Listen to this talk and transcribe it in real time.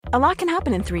A lot can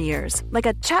happen in 3 years, like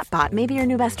a chatbot may be your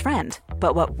new best friend.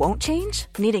 But what won't change?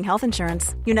 Needing health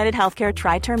insurance. United Healthcare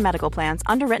Tri-Term Medical Plans,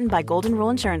 underwritten by Golden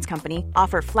Rule Insurance Company,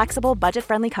 offer flexible,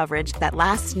 budget-friendly coverage that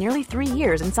lasts nearly 3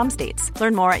 years in some states.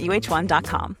 Learn more at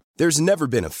uh1.com. There's never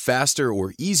been a faster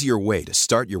or easier way to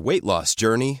start your weight loss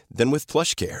journey than with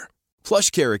PlushCare.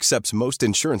 PlushCare accepts most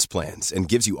insurance plans and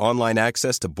gives you online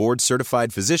access to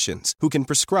board-certified physicians who can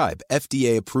prescribe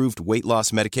FDA-approved weight loss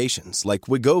medications like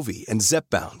Wegovy and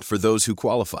Zepbound for those who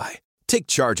qualify. Take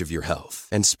charge of your health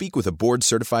and speak with a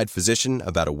board-certified physician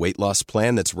about a weight loss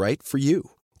plan that's right for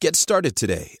you. Get started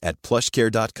today at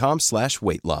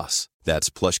plushcare.com/weightloss.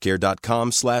 That's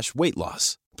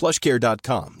plushcare.com/weightloss.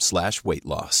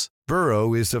 plushcare.com/weightloss.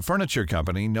 Burrow is a furniture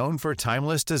company known for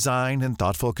timeless design and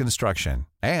thoughtful construction,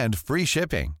 and free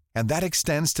shipping, and that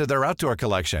extends to their outdoor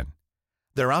collection.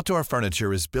 Their outdoor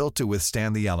furniture is built to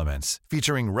withstand the elements,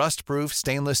 featuring rust-proof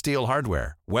stainless steel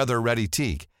hardware, weather-ready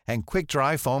teak, and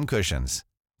quick-dry foam cushions.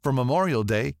 For Memorial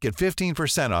Day, get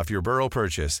 15% off your Burrow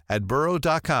purchase at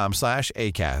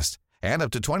burrow.com/acast, and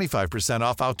up to 25%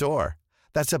 off outdoor.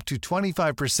 That's up to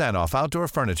 25% off outdoor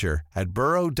furniture at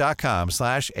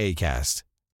burrow.com/acast.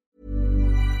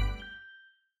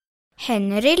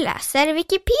 Henry läser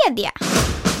Wikipedia.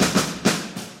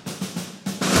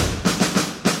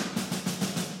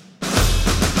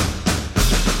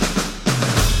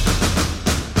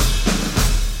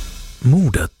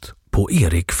 Mordet på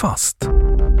Erik Fast.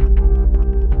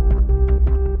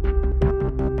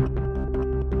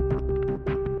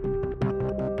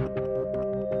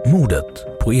 Mordet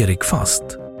på Erik Fast,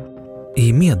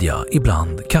 i media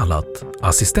ibland kallat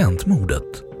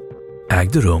assistentmordet,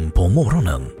 ägde rum på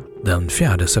morgonen den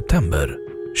 4 september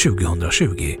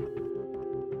 2020.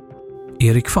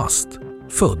 Erik Fast,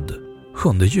 född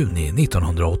 7 juni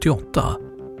 1988,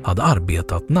 hade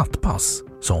arbetat nattpass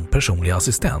som personlig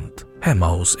assistent hemma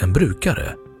hos en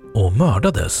brukare och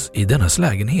mördades i dennes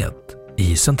lägenhet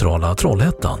i centrala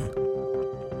Trollhättan.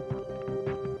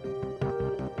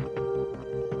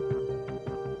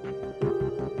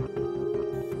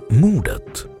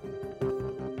 Mordet.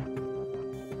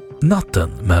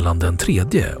 Natten mellan den 3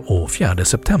 och 4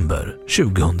 september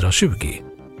 2020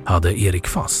 hade Erik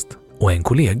Fast och en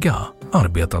kollega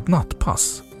arbetat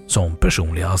nattpass som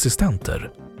personliga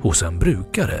assistenter hos en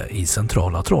brukare i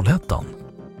centrala Trollhättan.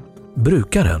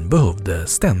 Brukaren behövde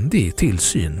ständig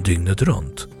tillsyn dygnet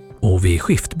runt och vid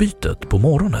skiftbytet på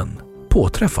morgonen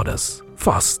påträffades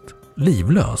Fast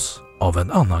livlös av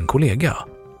en annan kollega.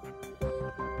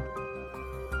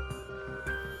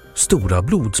 Stora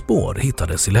blodspår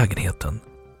hittades i lägenheten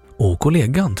och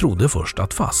kollegan trodde först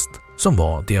att Fast, som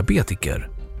var diabetiker,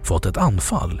 fått ett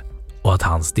anfall och att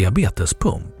hans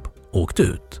diabetespump åkt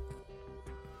ut.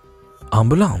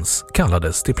 Ambulans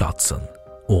kallades till platsen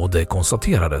och det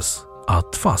konstaterades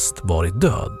att Fast varit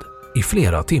död i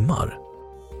flera timmar.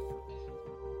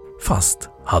 Fast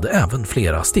hade även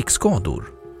flera stickskador,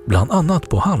 bland annat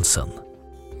på halsen.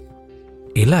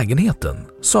 I lägenheten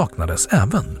saknades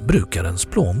även brukarens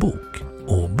plånbok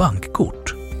och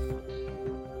bankkort.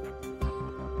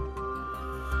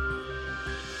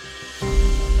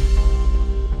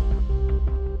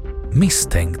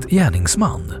 Misstänkt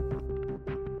gärningsman.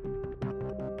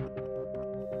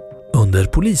 Under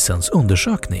polisens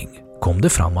undersökning kom det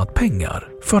fram att pengar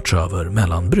förts över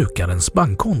mellan brukarens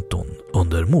bankkonton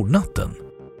under mordnatten.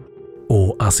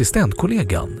 Och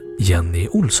assistentkollegan Jenny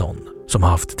Olsson, som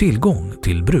haft tillgång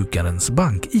till brukarens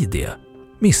bank-ID,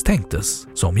 misstänktes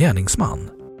som gärningsman.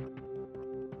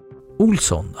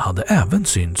 Olsson hade även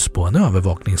synts på en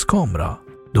övervakningskamera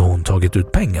då hon tagit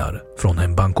ut pengar från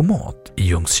en bankomat i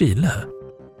Ljungskile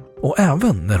och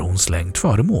även när hon slängt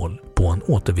föremål på en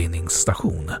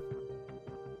återvinningsstation.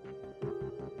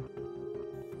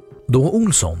 Då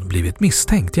Olsson blivit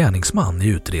misstänkt gärningsman i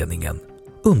utredningen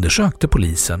undersökte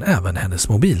polisen även hennes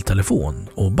mobiltelefon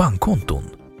och bankkonton.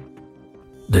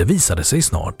 Det visade sig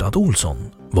snart att Olsson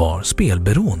var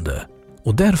spelberoende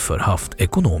och därför haft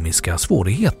ekonomiska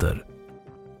svårigheter.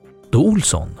 Då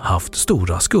Olsson haft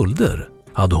stora skulder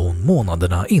hade hon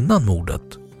månaderna innan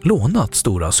mordet lånat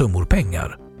stora summor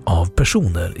pengar av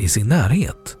personer i sin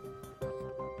närhet.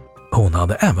 Hon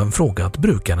hade även frågat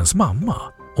brukarens mamma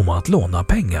om att låna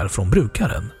pengar från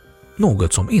brukaren,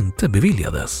 något som inte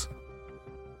beviljades.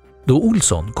 Då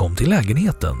Olsson kom till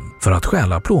lägenheten för att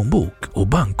stjäla plånbok och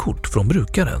bankkort från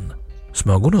brukaren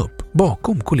smög hon upp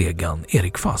bakom kollegan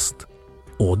Erik Fast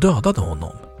och dödade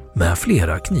honom med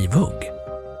flera knivhugg.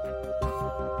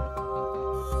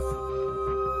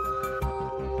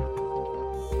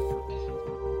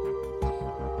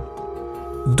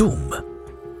 Dom.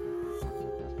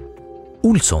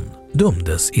 Olsson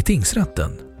dömdes i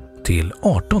tingsrätten till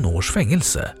 18 års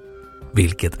fängelse,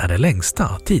 vilket är det längsta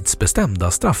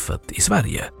tidsbestämda straffet i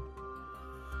Sverige.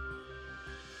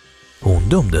 Hon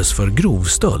dömdes för grov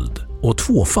stöld och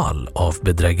 2 fall av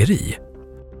bedrägeri.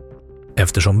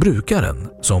 Eftersom brukaren,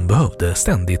 som behövde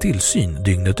ständig tillsyn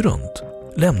dygnet runt,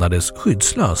 lämnades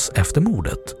skyddslös efter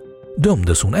mordet,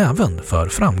 dömdes hon även för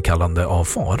framkallande av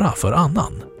fara för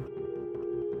annan.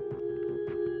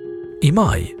 I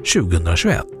maj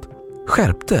 2021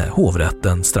 skärpte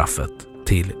hovrätten straffet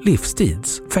till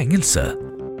livstids fängelse.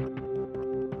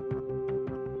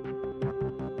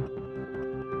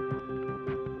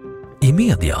 I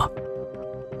media.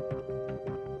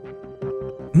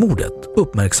 Mordet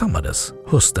uppmärksammades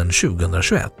hösten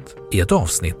 2021 i ett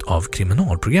avsnitt av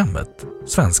kriminalprogrammet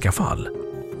Svenska fall.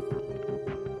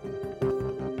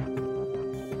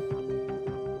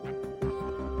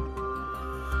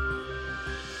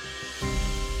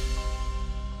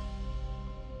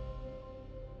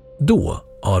 Då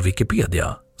har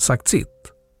Wikipedia sagt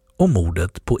sitt om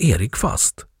mordet på Erik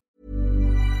Fast.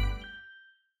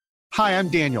 Hi, I'm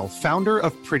Daniel, founder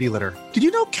of Pretty Litter. Did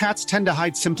you know cats tend to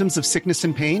hide symptoms of sickness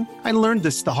and pain? I learned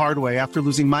this the hard way after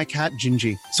losing my cat,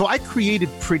 Gingy. So I created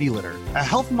Pretty Litter, a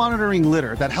health monitoring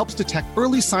litter that helps detect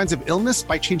early signs of illness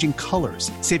by changing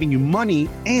colors, saving you money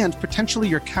and potentially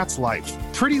your cat's life.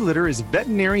 Pretty Litter is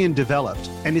veterinarian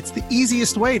developed, and it's the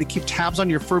easiest way to keep tabs on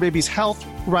your fur baby's health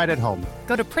right at home.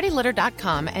 Go to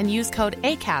prettylitter.com and use code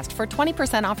ACAST for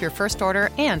 20% off your first order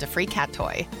and a free cat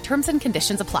toy. Terms and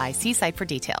conditions apply. See site for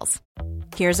details.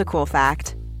 Here's a cool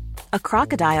fact. A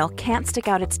crocodile can't stick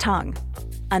out its tongue.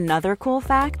 Another cool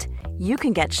fact, you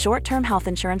can get short-term health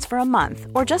insurance for a month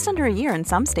or just under a year in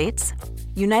some states.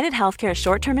 United Healthcare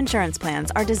short-term insurance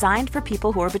plans are designed for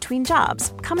people who are between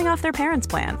jobs, coming off their parents'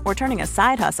 plan, or turning a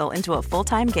side hustle into a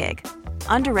full-time gig.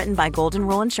 Underwritten by Golden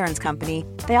Rule Insurance Company,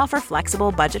 they offer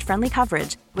flexible, budget-friendly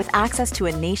coverage with access to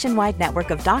a nationwide network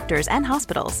of doctors and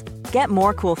hospitals. Get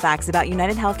more cool facts about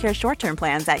United Healthcare short-term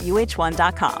plans at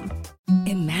uh1.com.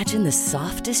 Imagine the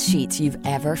softest sheets you've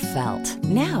ever felt.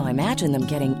 Now imagine them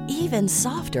getting even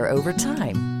softer over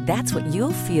time. That's what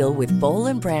you'll feel with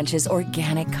Boll & Branch's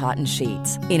organic cotton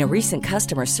sheets. In a recent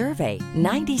customer survey,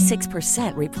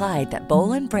 96% replied that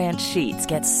Boll & Branch sheets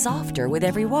get softer with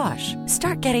every wash.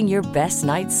 Start getting your best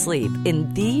night's sleep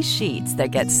in these sheets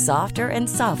that get softer and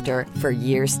softer for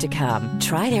years to come.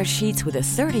 Try their sheets with a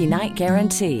 30-night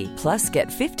guarantee. Plus, get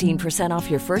 15% off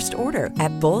your first order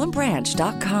at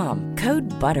bollandbranch.com. Code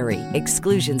BUTTERY.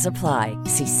 Exclusions apply.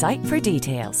 See site for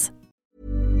details.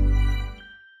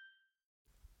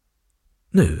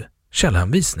 Nu,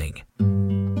 källhänvisning.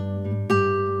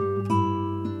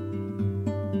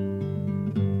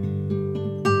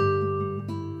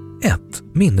 1.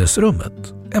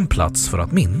 Minnesrummet. En plats för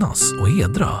att minnas och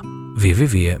hedra.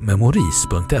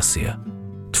 www.memoris.se.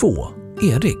 2.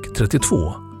 Erik,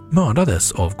 32,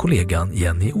 mördades av kollegan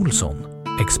Jenny Olsson.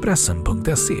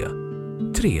 Expressen.se.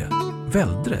 3.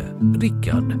 Väldre,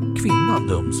 Rickard, kvinna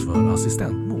döms för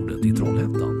assistentmordet i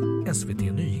Trollhättan. SVT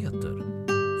Nyheter.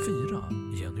 4.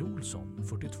 Jenny Olsson,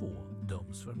 42,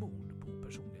 döms för mord på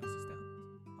personlig assistent.